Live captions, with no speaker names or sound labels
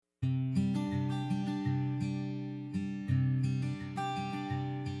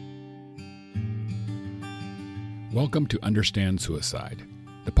Welcome to Understand Suicide,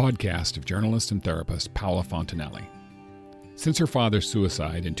 the podcast of journalist and therapist Paola Fontanelli. Since her father's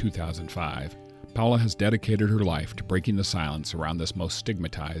suicide in 2005, Paola has dedicated her life to breaking the silence around this most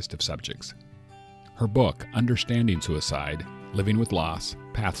stigmatized of subjects. Her book, Understanding Suicide, Living with Loss,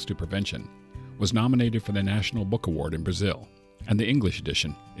 Paths to Prevention, was nominated for the National Book Award in Brazil, and the English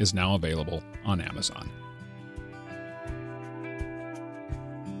edition is now available on Amazon.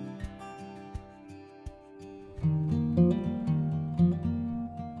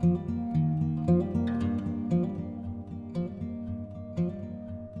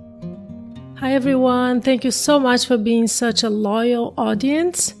 Hi everyone, thank you so much for being such a loyal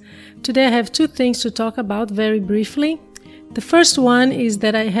audience. Today I have two things to talk about very briefly. The first one is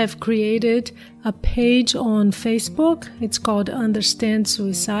that I have created a page on Facebook. It's called Understand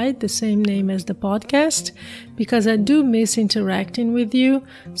Suicide, the same name as the podcast, because I do miss interacting with you.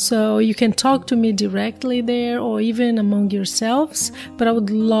 So you can talk to me directly there or even among yourselves, but I would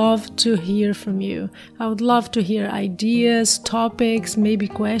love to hear from you. I would love to hear ideas, topics, maybe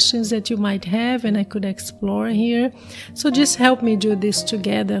questions that you might have and I could explore here. So just help me do this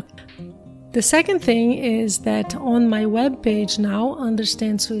together. The second thing is that on my webpage now,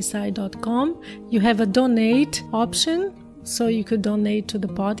 understandsuicide.com, you have a donate option, so you could donate to the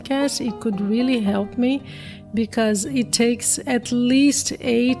podcast. It could really help me because it takes at least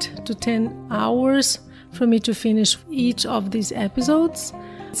 8 to 10 hours for me to finish each of these episodes.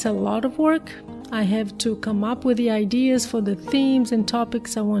 It's a lot of work. I have to come up with the ideas for the themes and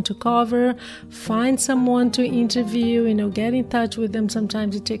topics I want to cover, find someone to interview, get in touch with them.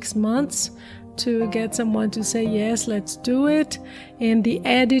 Sometimes it takes months to get someone to say, yes, let's do it. And the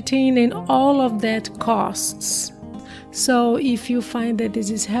editing and all of that costs. So if you find that this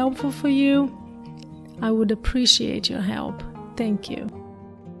is helpful for you, I would appreciate your help. Thank you.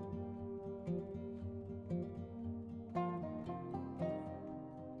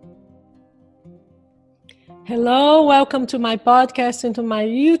 Hello, welcome to my podcast and to my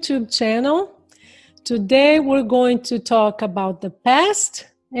YouTube channel. Today we're going to talk about the past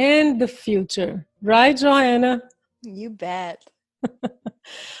and the future. Right, Johanna? You bet.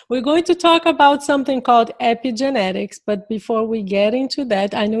 We're going to talk about something called epigenetics, but before we get into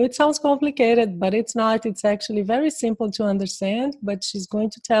that, I know it sounds complicated, but it's not. It's actually very simple to understand, but she's going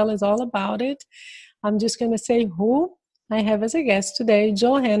to tell us all about it. I'm just going to say who I have as a guest today,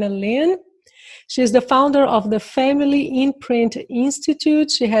 Johanna Lynn. She is the founder of the Family Imprint Institute.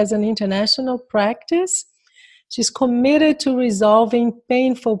 She has an international practice. She's committed to resolving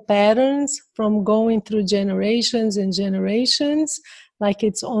painful patterns from going through generations and generations, like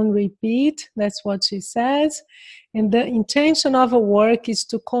it's on repeat. That's what she says. And the intention of her work is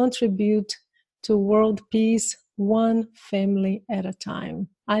to contribute to world peace one family at a time.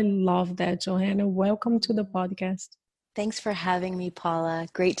 I love that, Johanna. Welcome to the podcast. Thanks for having me, Paula.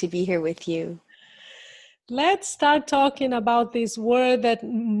 Great to be here with you. Let's start talking about this word that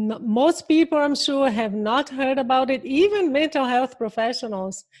most people, I'm sure, have not heard about it, even mental health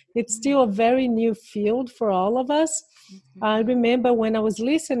professionals. It's still a very new field for all of us. Mm-hmm. I remember when I was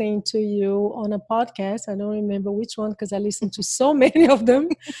listening to you on a podcast, I don't remember which one because I listened to so many of them.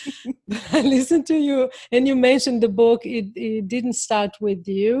 I listened to you and you mentioned the book, It Didn't Start With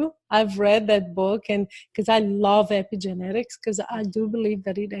You. I've read that book and because I love epigenetics because I do believe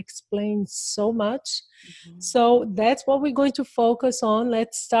that it explains so much. Mm-hmm. So that's what we're going to focus on.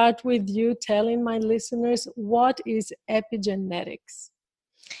 Let's start with you telling my listeners, what is epigenetics?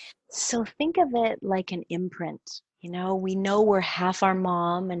 So think of it like an imprint. We know we're half our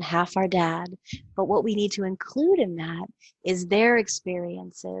mom and half our dad, but what we need to include in that is their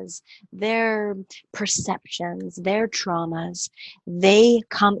experiences, their perceptions, their traumas. They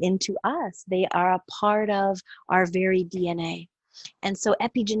come into us. They are a part of our very DNA. And so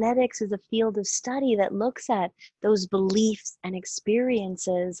epigenetics is a field of study that looks at those beliefs and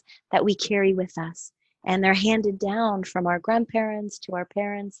experiences that we carry with us. And they're handed down from our grandparents to our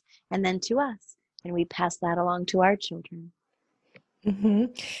parents and then to us. And we pass that along to our children. Mm-hmm.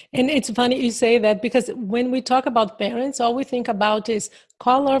 And it's funny you say that because when we talk about parents, all we think about is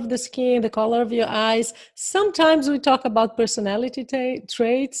color of the skin, the color of your eyes. Sometimes we talk about personality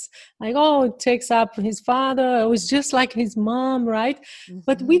traits, like, oh, it takes up his father, or it's just like his mom, right? Mm-hmm.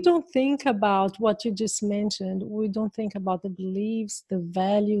 But we don't think about what you just mentioned. We don't think about the beliefs, the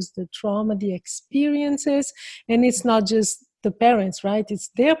values, the trauma, the experiences. And it's not just the parents, right? It's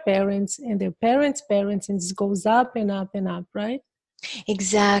their parents and their parents' parents, and it goes up and up and up, right?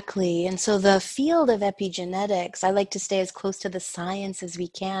 Exactly. And so the field of epigenetics, I like to stay as close to the science as we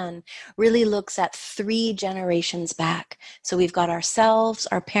can, really looks at 3 generations back. So we've got ourselves,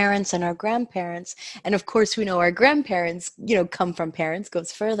 our parents, and our grandparents. And of course, we know our grandparents, come from parents,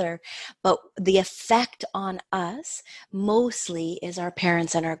 goes further. But the effect on us mostly is our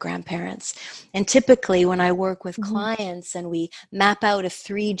parents and our grandparents. And typically, when I work with Mhm. clients and we map out a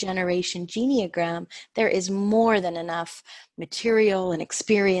 3 generation genealogram, there is more than enough material and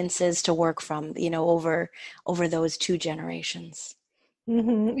experiences to work from, over those 2 generations.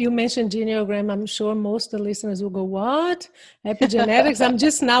 You mentioned genealogram. I'm sure most of the listeners will go, "What? Epigenetics?" I'm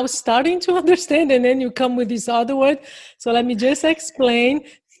just now starting to understand, and then you come with this other word. So let me just explain.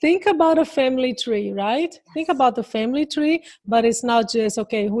 Think about a family tree, right? Think Yes. about the family tree, but it's not just,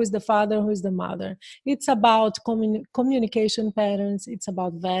 okay, who is the father, who is the mother? It's about communication patterns. It's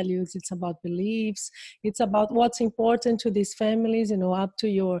about values. It's about beliefs. It's about what's important to these families, up to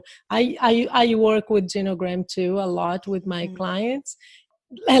your, I work with genogram too a lot with my Mm, clients.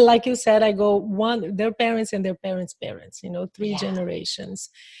 And like you said, I go one, their parents and their parents' parents, three yeah.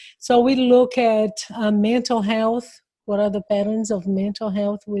 generations. So we look at mental health. What are the patterns of mental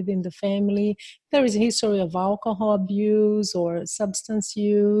health within the family? There is a history of alcohol abuse or substance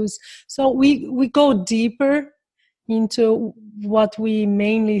use. So we go deeper into what we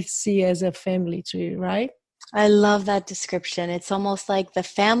mainly see as a family tree, right? I love that description. It's almost like the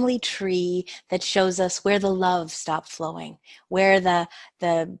family tree that shows us where the love stopped flowing, where the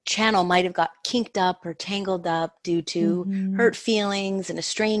channel might have got kinked up or tangled up due to Mm-hmm. hurt feelings and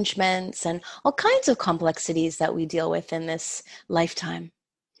estrangements and all kinds of complexities that we deal with in this lifetime.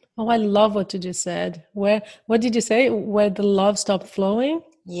 Oh, I love what you just said. What did you say? Where the love stopped flowing?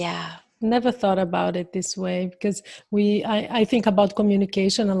 Yeah. Never thought about it this way because I think about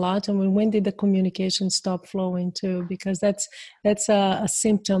communication a lot. And when did the communication stop flowing too? Because that's a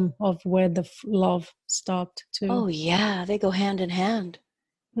symptom of where the love stopped too. Oh, yeah. They go hand in hand.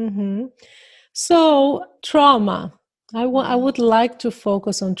 Hmm. So trauma. I Mm. would like to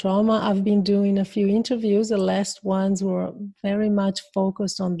focus on trauma. I've been doing a few interviews. The last ones were very much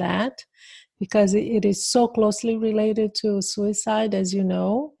focused on that because it is so closely related to suicide, as you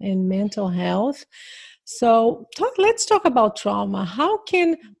know, and mental health. So let's talk about trauma. How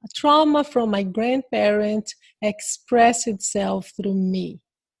can trauma from my grandparent express itself through me?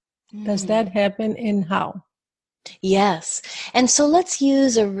 Does that Mm. happen and how? Yes. And so let's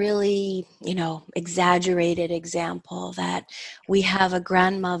use a really, exaggerated example that we have a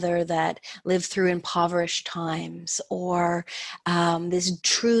grandmother that lived through impoverished times, or this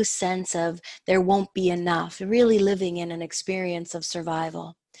true sense of there won't be enough, really living in an experience of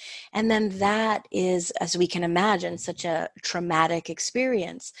survival. And then that is, as we can imagine, such a traumatic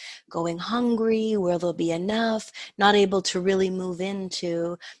experience. Going hungry, will there be enough? Not able to really move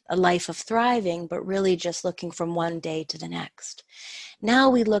into a life of thriving, but really just looking from one day to the next.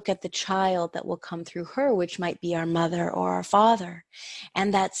 Now we look at the child that will come through her, which might be our mother or our father.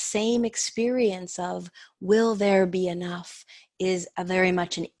 And that same experience of will there be enough is a very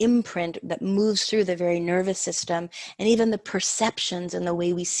much an imprint that moves through the very nervous system and even the perceptions and the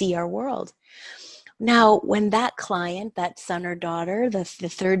way we see our world. Now, when that client, that son or daughter, the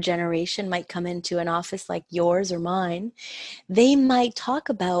 3rd generation might come into an office like yours or mine, they might talk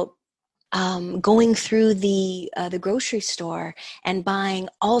about going through the grocery store and buying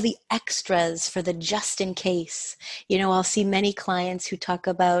all the extras for the just in case. I'll see many clients who talk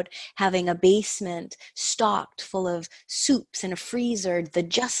about having a basement stocked full of soups and a freezer, the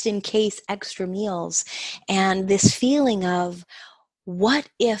just in case extra meals, and this feeling of what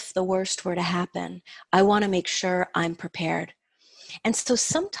if the worst were to happen? I want to make sure I'm prepared. And so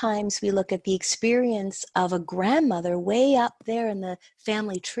sometimes we look at the experience of a grandmother way up there in the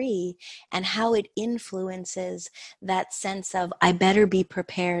family tree and how it influences that sense of, I better be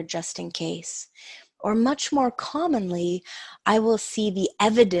prepared just in case. Or much more commonly, I will see the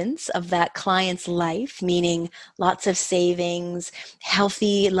evidence of that client's life, meaning lots of savings,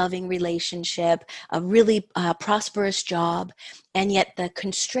 healthy, loving relationship, a really prosperous job, and yet the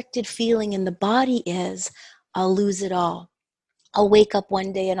constricted feeling in the body is, I'll lose it all. I'll wake up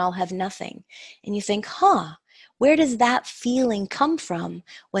one day and I'll have nothing. And you think, where does that feeling come from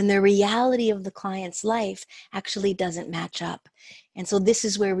when the reality of the client's life actually doesn't match up? And so this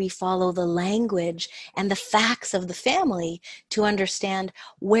is where we follow the language and the facts of the family to understand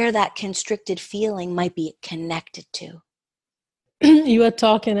where that constricted feeling might be connected to. You are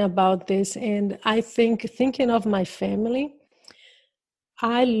talking about this, and I think thinking of my family,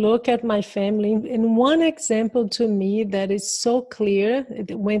 I look at my family, and one example to me that is so clear,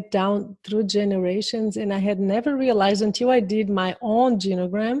 it went down through generations, and I had never realized until I did my own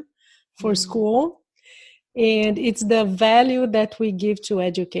genogram for Mm. school, and it's the value that we give to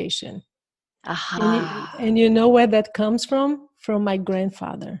education. And Aha. you know where that comes from? From my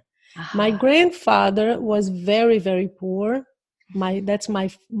grandfather. My Aha. grandfather was very, very poor. Mhm. That's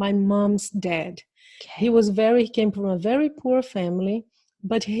my mom's dad. Okay. He came from a very poor family,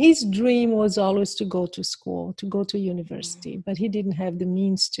 but his dream was always to go to school, to go to university, but he didn't have the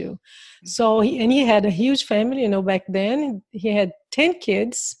means to. So he had a huge family, back then. He had 10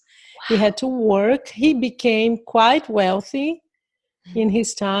 kids. He had Wow. to work. He became quite wealthy in Mhm.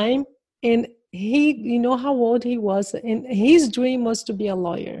 his time. And he, how old he was, and his dream was to be a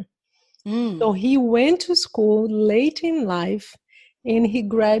lawyer. So Mm. he went to school late in life and he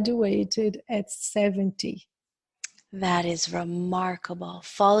graduated at 70. That is remarkable.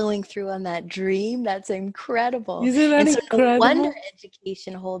 Following through on that dream, that's incredible. Isn't that And so no wonder incredible?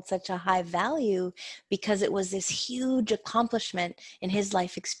 education holds such a high value because it was this huge accomplishment in his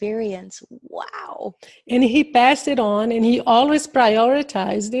life experience. Wow. And he passed it on, and he always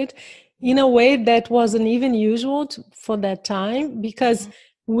prioritized it in a way that wasn't even usual for that time, because Mhm.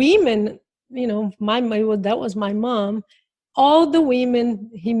 women, that was my mom. All the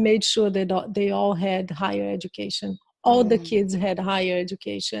women, he made sure that they all had higher education. All the Mm. kids had higher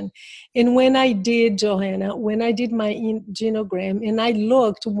education. And when I did, Johanna, when I did my genogram and I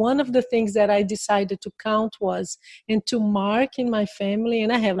looked, one of the things that I decided to count was, and to mark in my family,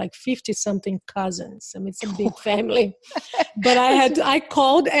 and I have like 50 something cousins. I mean, it's a big family. But That's I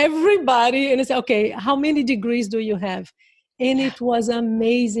called everybody and I said, okay, how many degrees do you have? And yeah. it was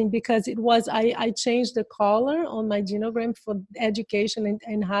amazing because I changed the color on my genogram for education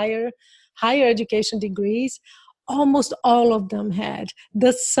and higher education degrees. Almost all of them had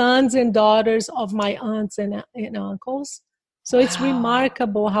the sons and daughters of my aunts and uncles. So it's Wow.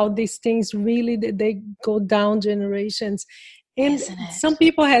 remarkable how these things really, they go down generations. And Isn't some it?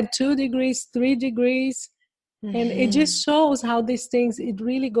 people had 2 degrees, 3 degrees, and it Hmm. just shows how these things, it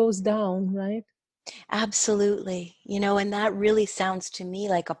really goes down, right? Absolutely. And that really sounds to me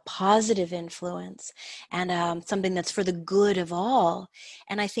like a positive influence and something that's for the good of all.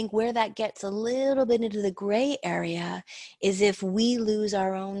 And I think where that gets a little bit into the gray area is if we lose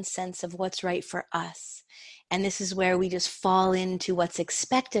our own sense of what's right for us. And this is where we just fall into what's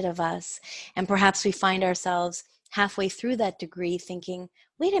expected of us. And perhaps we find ourselves halfway through that degree thinking,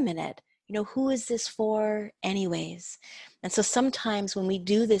 wait a minute, who is this for anyways? And so sometimes when we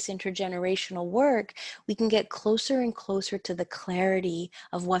do this intergenerational work, we can get closer and closer to the clarity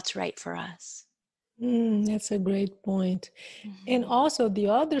of what's right for us. That's a great point. And Mhm. also the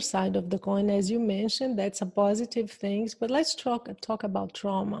other side of the coin, as you mentioned, that's a positive thing. But let's talk about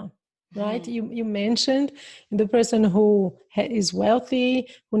trauma, right? Mhm. You mentioned the person who is wealthy,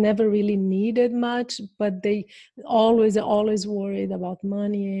 who never really needed much, but they always worried about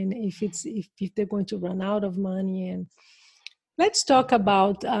money, and if they're going to run out of money. And let's talk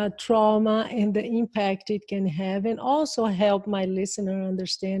about trauma and the impact it can have, and also help my listener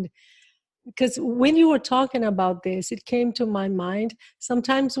understand, because when you were talking about this, it came to my mind.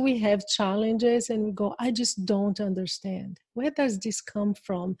 Sometimes we have challenges and we go, I just don't understand. Where does this come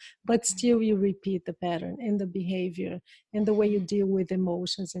from? But still, you repeat the pattern and the behavior and the way you deal with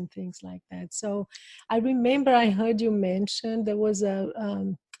emotions and things like that. So I remember I heard you mention there was a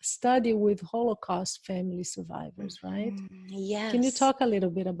study with Holocaust family survivors, right? Can you Yes. talk a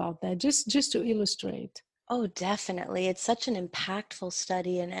little bit about that? Just to illustrate. Oh, definitely. It's such an impactful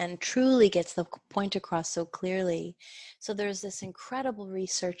study and truly gets the point across so clearly. So there's this incredible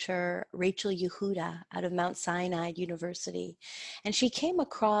researcher, Rachel Yehuda, out of Mount Sinai University, and she came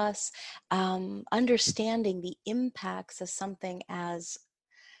across understanding the impacts of something as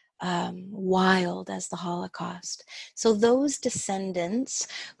wild as the Holocaust. So those descendants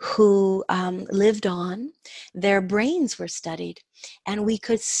who lived on, their brains were studied, and we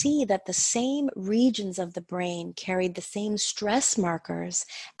could see that the same regions of the brain carried the same stress markers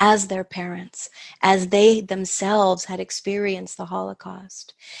as their parents, as they themselves had experienced the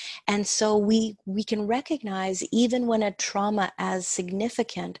Holocaust. And so we can recognize, even when a trauma as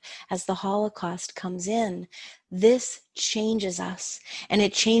significant as the Holocaust comes in, this changes us, and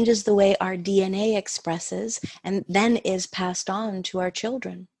it changes the way our DNA expresses and then is passed on to our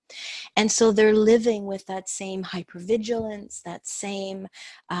children. And so they're living with that same hypervigilance, that same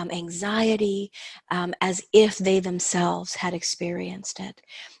anxiety, as if they themselves had experienced it.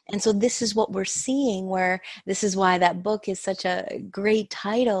 And so this is what we're seeing, where this is why that book is such a great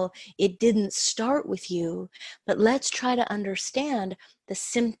title. It didn't start with you, but let's try to understand the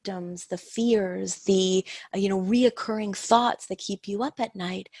symptoms, the fears, the reoccurring thoughts that keep you up at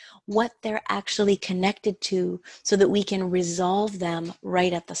night, what they're actually connected to, so that we can resolve them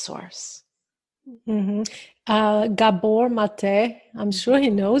right at the source. Mm-hmm. Gabor Mate, I'm sure he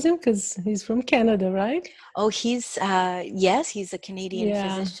knows him because he's from Canada, right? Oh, yes, he's a Canadian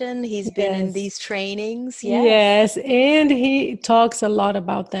Yeah, physician. He's been in yes. these trainings. Yes. Yes, and he talks a lot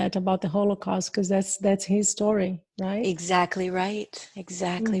about that, about the Holocaust, because that's his story, right? Exactly right.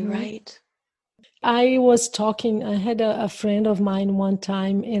 Exactly Mm-hmm. right. I had a friend of mine one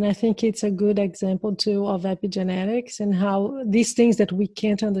time, and I think it's a good example too of epigenetics and how these things that we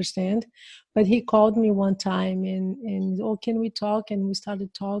can't understand. But he called me one time and oh, can we talk? And we started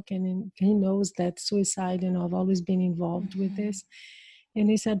talking, and he knows that suicide, I've always been involved with Mm-hmm. this. And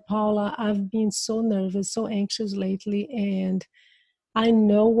he said, Paula, I've been so nervous, so anxious lately, and I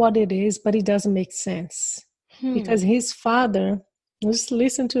know what it is, but it doesn't make sense. Because Hmm. his father, just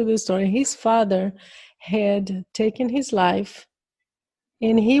listen to the story, his father had taken his life,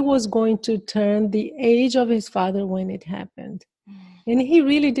 and he was going to turn the age of his father when it happened. And he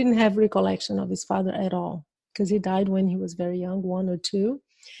really didn't have recollection of his father at all, because he died when he was very young, 1 or 2.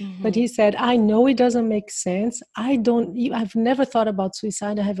 But Mm-hmm. he said, I know it doesn't make sense. I've never thought about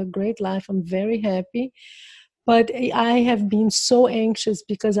suicide. I have a great life. I'm very happy. But I have been so anxious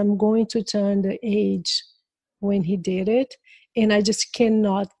because I'm going to turn the age when he did it. And I just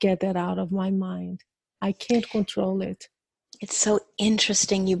cannot get that out of my mind. I can't control it. It's so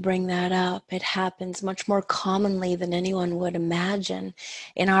interesting you bring that up. It happens much more commonly than anyone would imagine.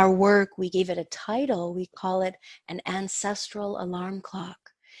 In our work, we gave it a title. We call it an ancestral alarm clock.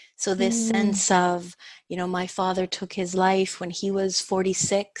 So this Mm, sense of, my father took his life when he was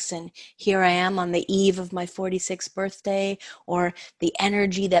 46, and here I am on the eve of my 46th birthday, or the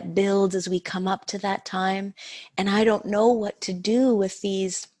energy that builds as we come up to that time. And I don't know what to do with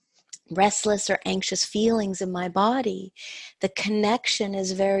these restless or anxious feelings in my body. The connection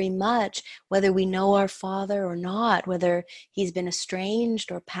is very much whether we know our father or not, whether he's been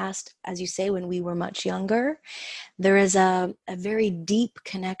estranged or passed, as you say, when we were much younger. There is a very deep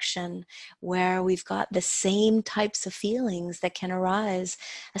connection where we've got the same types of feelings that can arise,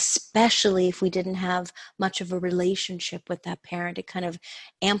 especially if we didn't have much of a relationship with that parent. It kind of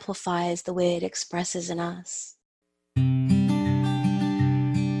amplifies the way it expresses in us.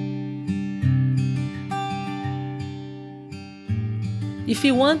 If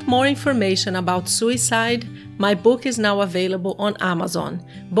you want more information about suicide, my book is now available on Amazon,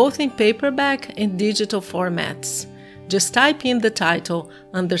 both in paperback and digital formats. Just type in the title,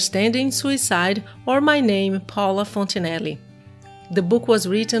 Understanding Suicide, or my name, Paula Fontinelli. The book was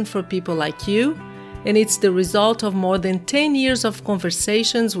written for people like you, and it's the result of more than 10 years of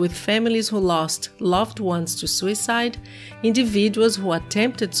conversations with families who lost loved ones to suicide, individuals who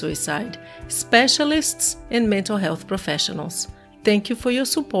attempted suicide, specialists, and mental health professionals. Thank you for your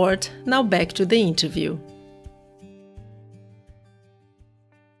support. Now back to the interview.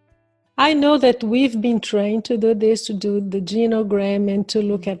 I know that we've been trained to do this, to do the genogram and to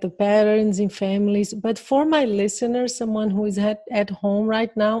look at the patterns in families. But for my listeners, someone who is at home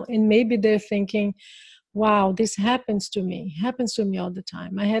right now, and maybe they're thinking, wow, this happens to me all the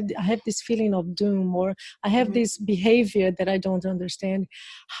time. I have this feeling of doom, or I have this behavior that I don't understand.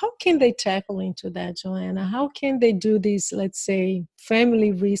 How can they tackle into that, Johanna? How can they do this, let's say,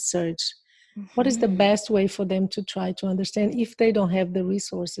 family research? What is the Mm-hmm. best way for them to try to understand if they don't have the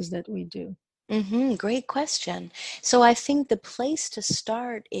resources that we do? Great question. So I think the place to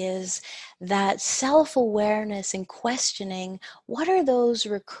start is that self-awareness and questioning what are those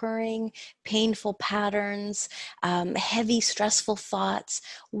recurring painful patterns, heavy, stressful thoughts?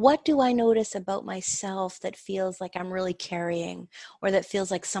 What do I notice about myself that feels like I'm really carrying, or that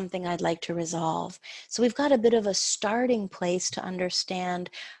feels like something I'd like to resolve? So we've got a bit of a starting place to understand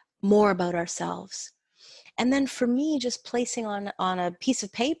more about ourselves. And then for me, just placing on a piece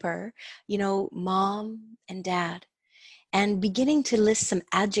of paper, mom and dad, and beginning to list some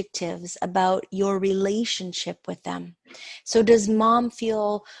adjectives about your relationship with them. So does mom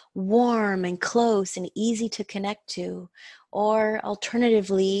feel warm and close and easy to connect to? Or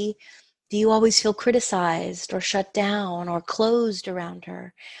alternatively, do you always feel criticized or shut down or closed around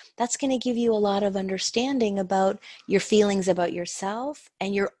her? That's going to give you a lot of understanding about your feelings about yourself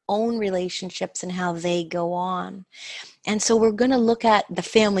and your own relationships and how they go on. And so we're going to look at the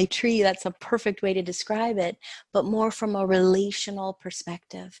family tree. That's a perfect way to describe it, but more from a relational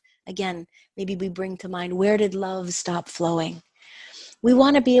perspective. Again, maybe we bring to mind, where did love stop flowing? We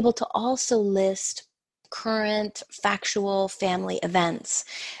want to be able to also list current factual family events.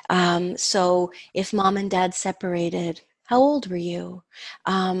 So if mom and dad separated, How old were you?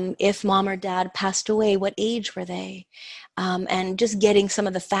 If mom or dad passed away, what age were they? And just getting some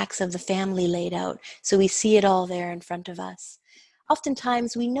of the facts of the family laid out so we see it all there in front of us.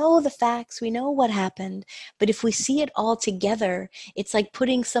 Oftentimes we know the facts, we know what happened, but if we see it all together, it's like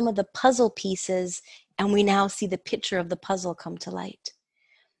putting some of the puzzle pieces and we now see the picture of the puzzle come to light.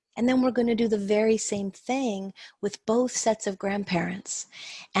 And then we're going to do the very same thing with both sets of grandparents.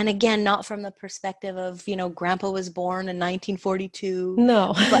 And again, not from the perspective of, grandpa was born in 1942.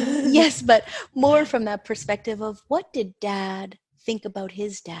 No. But yes, but more from that perspective of what did dad think about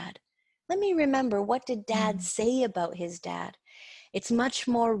his dad? Let me remember, what did dad say about his dad? It's much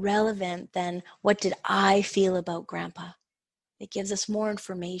more relevant than what did I feel about grandpa? It gives us more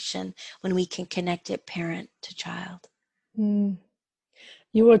information when we can connect it parent to child. Mm.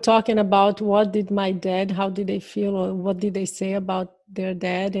 You were talking about what did my dad, how did they feel, or what did they say about their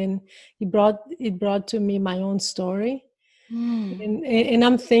dad, and it brought to me my own story. And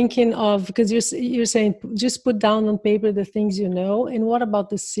I'm thinking of, because you're saying just put down on paper the things you know, and what about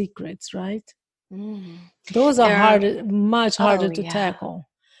the secrets, right? Those are much harder to tackle.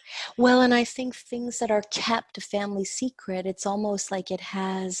 Well, and I think things that are kept a family secret, it's almost like it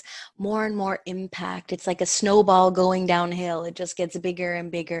has more and more impact. It's like a snowball going downhill. It just gets bigger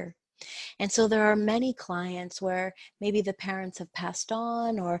and bigger. And so there are many clients where maybe the parents have passed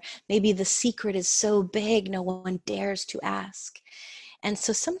on, or maybe the secret is so big no one dares to ask. And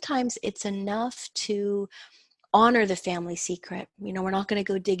so sometimes it's enough to honor the family secret. We're not going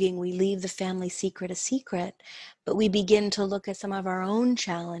to go digging. We leave the family secret a secret, but we begin to look at some of our own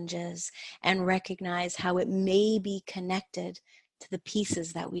challenges and recognize how it may be connected to the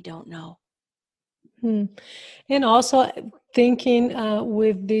pieces that we don't know. And also thinking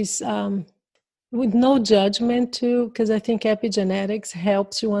with this, with no judgment too, because I think epigenetics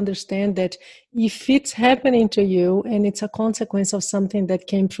helps you understand that if it's happening to you and it's a consequence of something that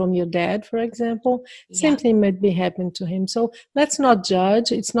came from your dad, for example, same thing might be happening to him. So let's not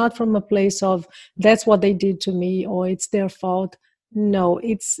judge. It's not from a place of that's what they did to me or it's their fault. No,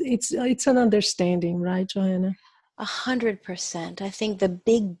 it's an understanding, right, Johanna? 100%. I think the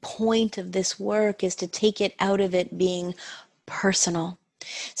big point of this work is to take it out of it being personal.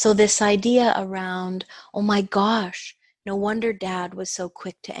 So this idea around, oh my gosh, no wonder dad was so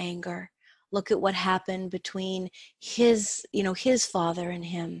quick to anger. Look at what happened between his father and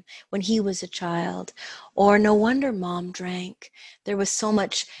him when he was a child. Or no wonder mom drank. There was so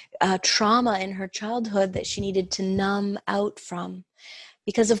much trauma in her childhood that she needed to numb out from.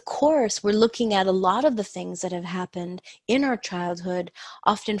 Because of course, we're looking at a lot of the things that have happened in our childhood,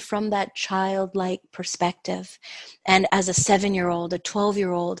 often from that childlike perspective. And as a 7-year-old, a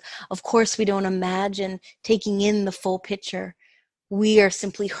 12-year-old, of course, we don't imagine taking in the full picture. We are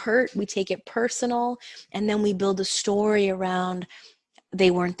simply hurt, we take it personal, and then we build a story around they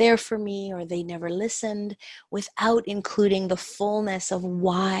weren't there for me or they never listened, without including the fullness of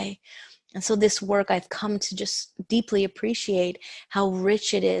why. And so this work, I've come to just deeply appreciate how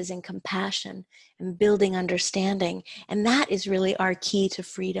rich it is in compassion and building understanding. And that is really our key to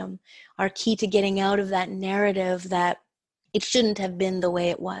freedom, our key to getting out of that narrative that it shouldn't have been the way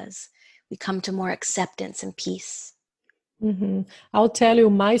it was. We come to more acceptance and peace. I'll tell you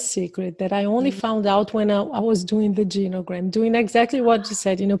my secret that I only found out when I was doing the genogram, doing exactly what you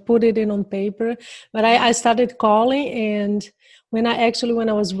said, put it in on paper. But I started calling, and when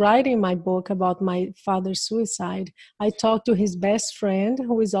I was writing my book about my father's suicide, I talked to his best friend,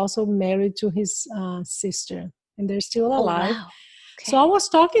 who is also married to his sister, and they're still Oh, alive. wow. So I Okay. was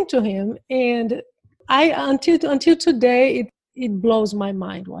talking to him, and until today it blows my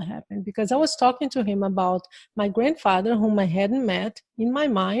mind what happened, because I was talking to him about my grandfather whom I hadn't met. In my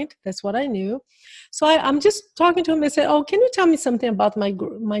mind, that's what I knew. So I'm just talking to him and said, "Oh, can you tell me something about my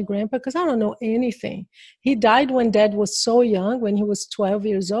grandpa? Because I don't know anything. He died when Dad was so young, when he was 12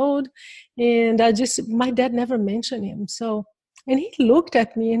 years old, and my dad never mentioned him." So. And he looked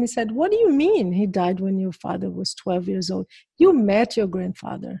at me and he said, "What do you mean he died when your father was 12 years old? You met your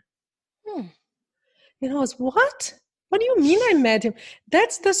grandfather." Hmm. And I was, "What? What do you mean I met him?"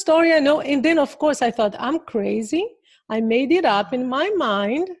 That's the story I know. And then, of course, I thought, I'm crazy. I made it up in my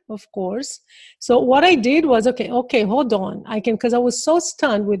mind, of course. So what I did was, okay, hold on. Because I was so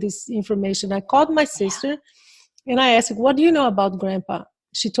stunned with this information. I called my sister and I asked, "What do you know about Grandpa?"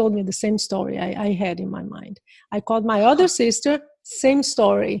 She told me the same story I had in my mind. I called my other sister, same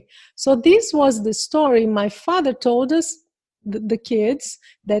story. So this was the story my father told us, the kids,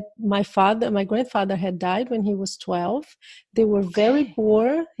 that my grandfather had died when he was 12. They were very poor.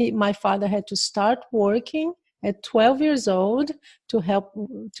 My father had to start working at 12 years old to help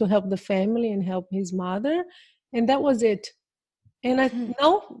the family and help his mother. And that was it. And I Hmm.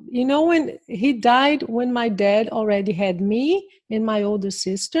 know, when he died, when my dad already had me and my older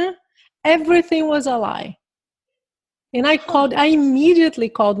sister, everything was a lie. And Huh. I immediately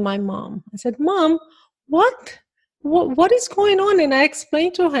called my mom. I said, Mom, what? What is going on? And I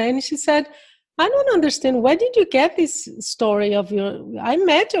explained to her, and she said, I don't understand. Where did you get this story of I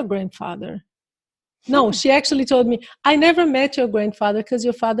met your grandfather. No, Hmm. she actually told me, I never met your grandfather because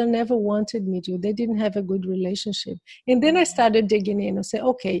your father never wanted me to. They didn't have a good relationship. And then I Mhm. started digging in and say,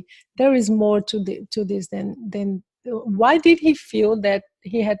 okay, there is more to this than why did he feel that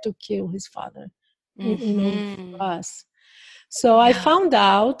he had to kill his father, for Mhm. us? So I Yeah. found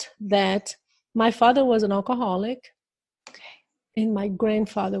out that my father was an alcoholic Okay. and my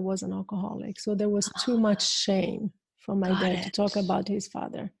grandfather was an alcoholic. So there was too much shame for my Got dad to talk it. about his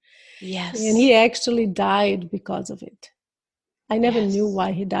father. And Yes. he actually died because of it. I never knew Yes.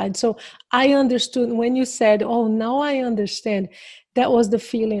 why he died. So I understood when you said, oh, now I understand. That was the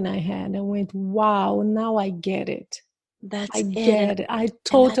feeling I had. I went, wow, now I get it. That's I it. get it. I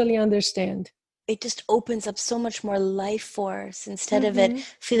And that totally understand. it just opens up so much more life force instead of it Mm-hmm.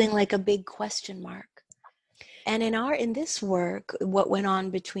 feeling like a big question mark. And in this work, what went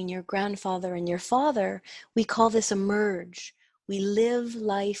on between your grandfather and your father, we call this a merge. We live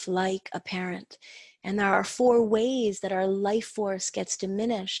life like a parent. And there are 4 ways that our life force gets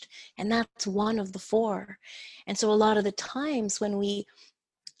diminished, and that's one of the 4. And so a lot of the times when we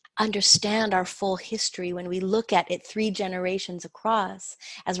understand our full history, when we look at it 3 generations across,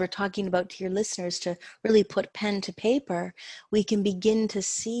 as we're talking about to your listeners to really put pen to paper, we can begin to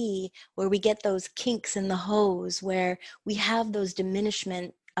see where we get those kinks in the hose, where we have those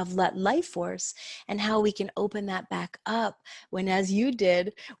diminishment of that life force, and how we can open that back up when, as you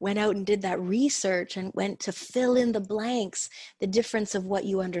did, went out and did that research and went to fill in the blanks, the difference of what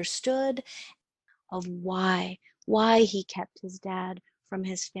you understood of why he kept his dad from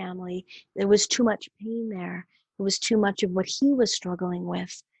his family. There was too much pain there. It was too much of what he was struggling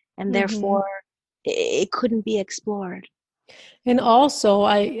with, and Mm-hmm. therefore it couldn't be explored. And also,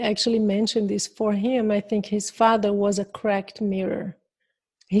 I actually mentioned this for him. I think his father was a cracked mirror.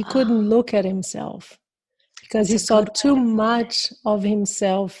 He couldn't Ah, look at himself because that's he a saw good way too to put it. much of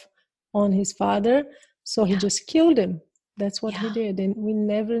himself on his father. So he Yeah, just killed him. That's what he yeah. did. And we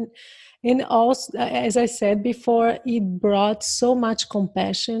never, and also, as I said before, it brought so much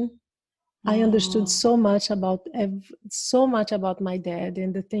compassion. I understood Mm. so much about my dad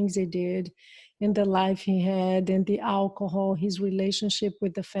and the things he did and the life he had and the alcohol, his relationship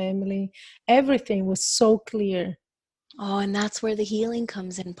with the family. Everything was so clear. Oh, and that's where the healing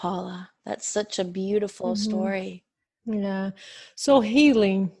comes in, Paula. That's such a beautiful Hmm. story. Yeah. So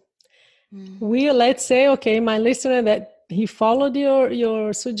healing. Mm. Let's say, okay, my listener, that he followed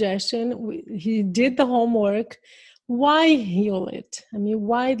your suggestion. He did the homework. Why heal it? I mean,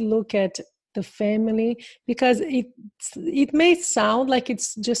 why look at the family? Because it may sound like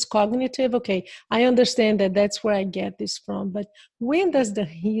it's just cognitive. Okay, I understand that that's where I get this from, but when does the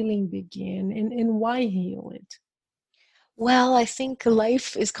healing begin, and why heal it? Well, I think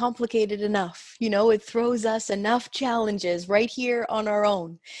life is complicated enough. It throws us enough challenges right here on our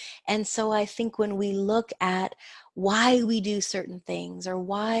own. And so I think when we look at why we do certain things or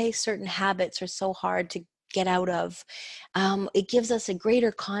why certain habits are so hard to get out of, it gives us a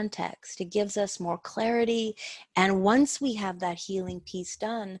greater context. It gives us more clarity. And once we have that healing piece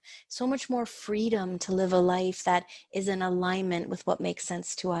done, so much more freedom to live a life that is in alignment with what makes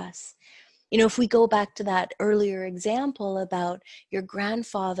sense to us. If we go back to that earlier example about your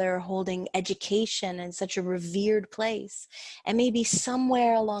grandfather holding education in such a revered place, and maybe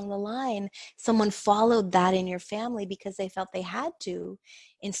somewhere along the line, someone followed that in your family because they felt they had to,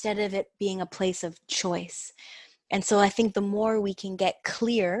 instead of it being a place of choice. And so I think the more we can get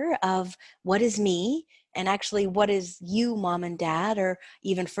clear of what is me and actually what is you, mom and dad, or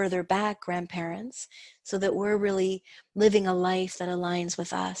even further back, grandparents, so that we're really living a life that aligns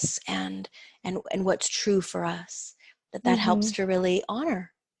with us and what's true for us, that helps Mm-hmm. to really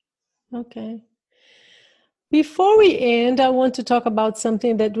honor. Okay. Before we end, I want to talk about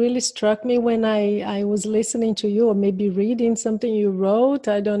something that really struck me when I was listening to you, or maybe reading something you wrote.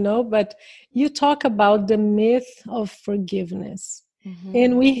 I don't know, but you talk about the myth of forgiveness. Mm-hmm.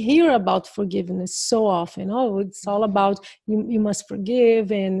 And we hear about forgiveness so often. Oh, it's all Mm-hmm. about you must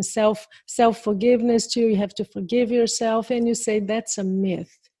forgive and self forgiveness too. You have to forgive yourself. And you say that's a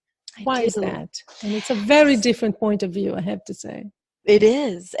myth. I Why is do. that? And it's a very different point of view, I have to say. It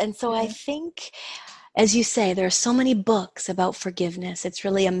is. And so I Yeah. think, as you say, there are so many books about forgiveness. It's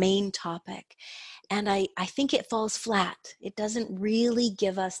really a main topic. And I think it falls flat. It doesn't really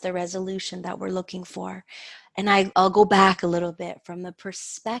give us the resolution that we're looking for. And I'll go back a little bit from the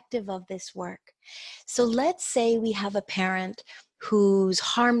perspective of this work. So let's say we have a parent who's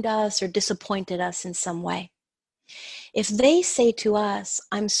harmed us or disappointed us in some way. If they say to us,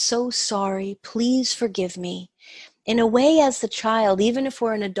 "I'm so sorry, please forgive me," in a way, as the child, even if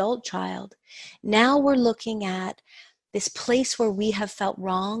we're an adult child, now we're looking at this place where we have felt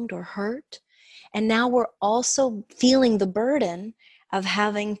wronged or hurt. And now we're also feeling the burden of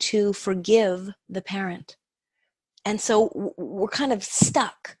having to forgive the parent. And so we're kind of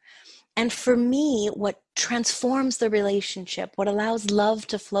stuck. And for me, what transforms the relationship, what allows love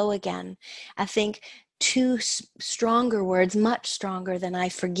to flow again, I think two stronger words, much stronger than "I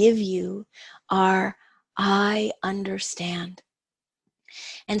forgive you," are "I understand."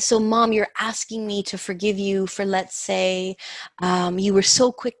 And so, Mom, you're asking me to forgive you for, let's say, you were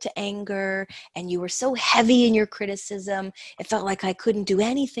so quick to anger and you were so heavy in your criticism, it felt like I couldn't do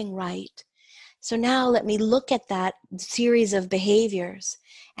anything right. So now let me look at that series of behaviors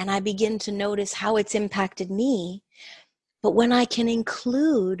and I begin to notice how it's impacted me. But when I can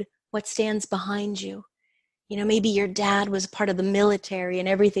include what stands behind you, maybe your dad was part of the military and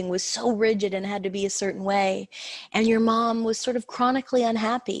everything was so rigid and had to be a certain way. And your mom was sort of chronically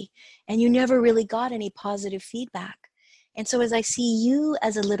unhappy and you never really got any positive feedback. And so as I see you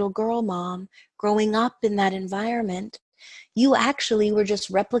as a little girl mom growing up in that environment, you actually were just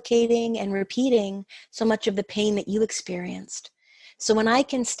replicating and repeating so much of the pain that you experienced. So when I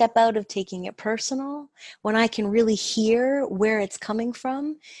can step out of taking it personal, when I can really hear where it's coming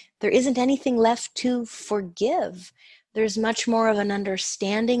from, there isn't anything left to forgive. There's much more of an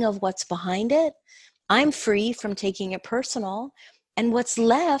understanding of what's behind it. I'm free from taking it personal. And what's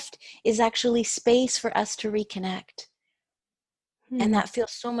left is actually space for us to reconnect. And that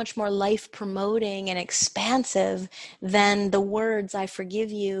feels so much more life promoting and expansive than the words "I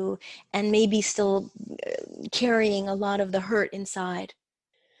forgive you" and maybe still carrying a lot of the hurt inside.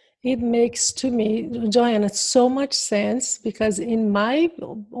 It makes to me, Johanna, so much sense because in my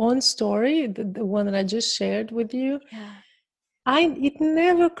own story, the one that I just shared with you, Yeah. it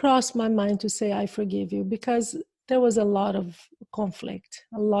never crossed my mind to say "I forgive you" because there was a lot of conflict,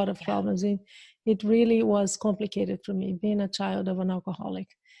 a lot of problems. It really was complicated for me being a child of an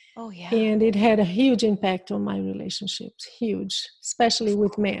alcoholic. Oh, yeah. And it had a huge impact on my relationships, huge, especially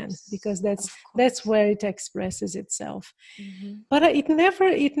with men, because that's where it expresses itself. Mm-hmm. But it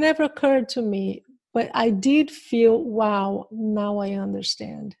never occurred to me. But I did feel, wow, now I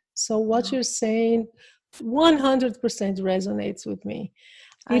understand. So what you're saying 100% resonates with me.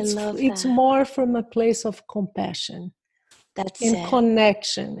 I love It's that. more from a place of compassion That's and it.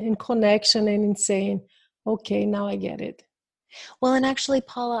 connection, and in saying, okay, now I get it. Well, and actually,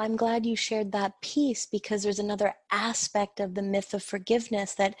 Paula, I'm glad you shared that piece because there's another aspect of the myth of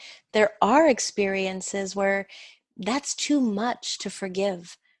forgiveness that there are experiences where that's too much to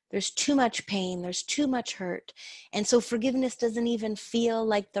forgive. There's too much pain, there's too much hurt. And so forgiveness doesn't even feel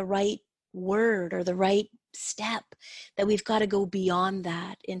like the right word or the right step, that we've got to go beyond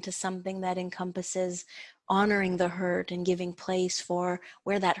that into something that encompasses honoring the hurt and giving place for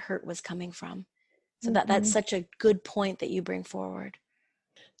where that hurt was coming from. So that's such a good point that you bring forward.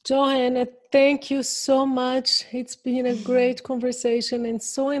 Johanna, thank you so much. It's been a great conversation and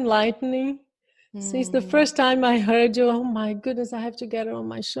so enlightening. Since the first time I heard you, oh my goodness, I have to get her on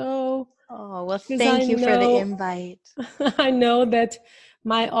my show. Oh, well, Because I thank you for the know, invite. I know that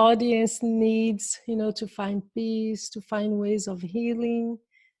my audience needs, to find peace, to find ways of healing,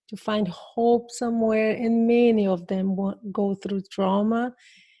 to find hope somewhere. And many of them go through trauma.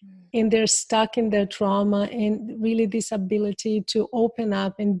 And they're stuck in their trauma, and really this ability to open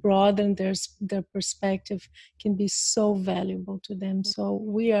up and broaden their perspective can be so valuable to them. So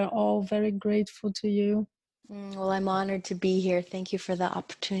we are all very grateful to you. Well, I'm honored to be here. Thank you for the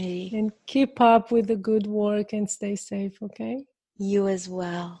opportunity. And keep up with the good work and stay safe, okay? You as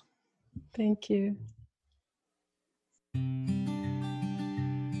well. Thank you.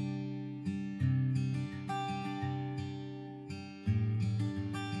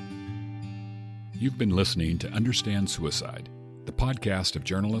 You've been listening to Understand Suicide, the podcast of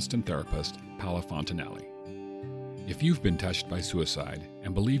journalist and therapist Paola Fontanelli. If you've been touched by suicide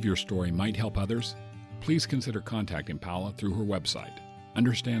and believe your story might help others, please consider contacting Paola through her website,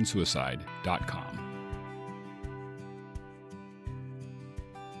 understandsuicide.com.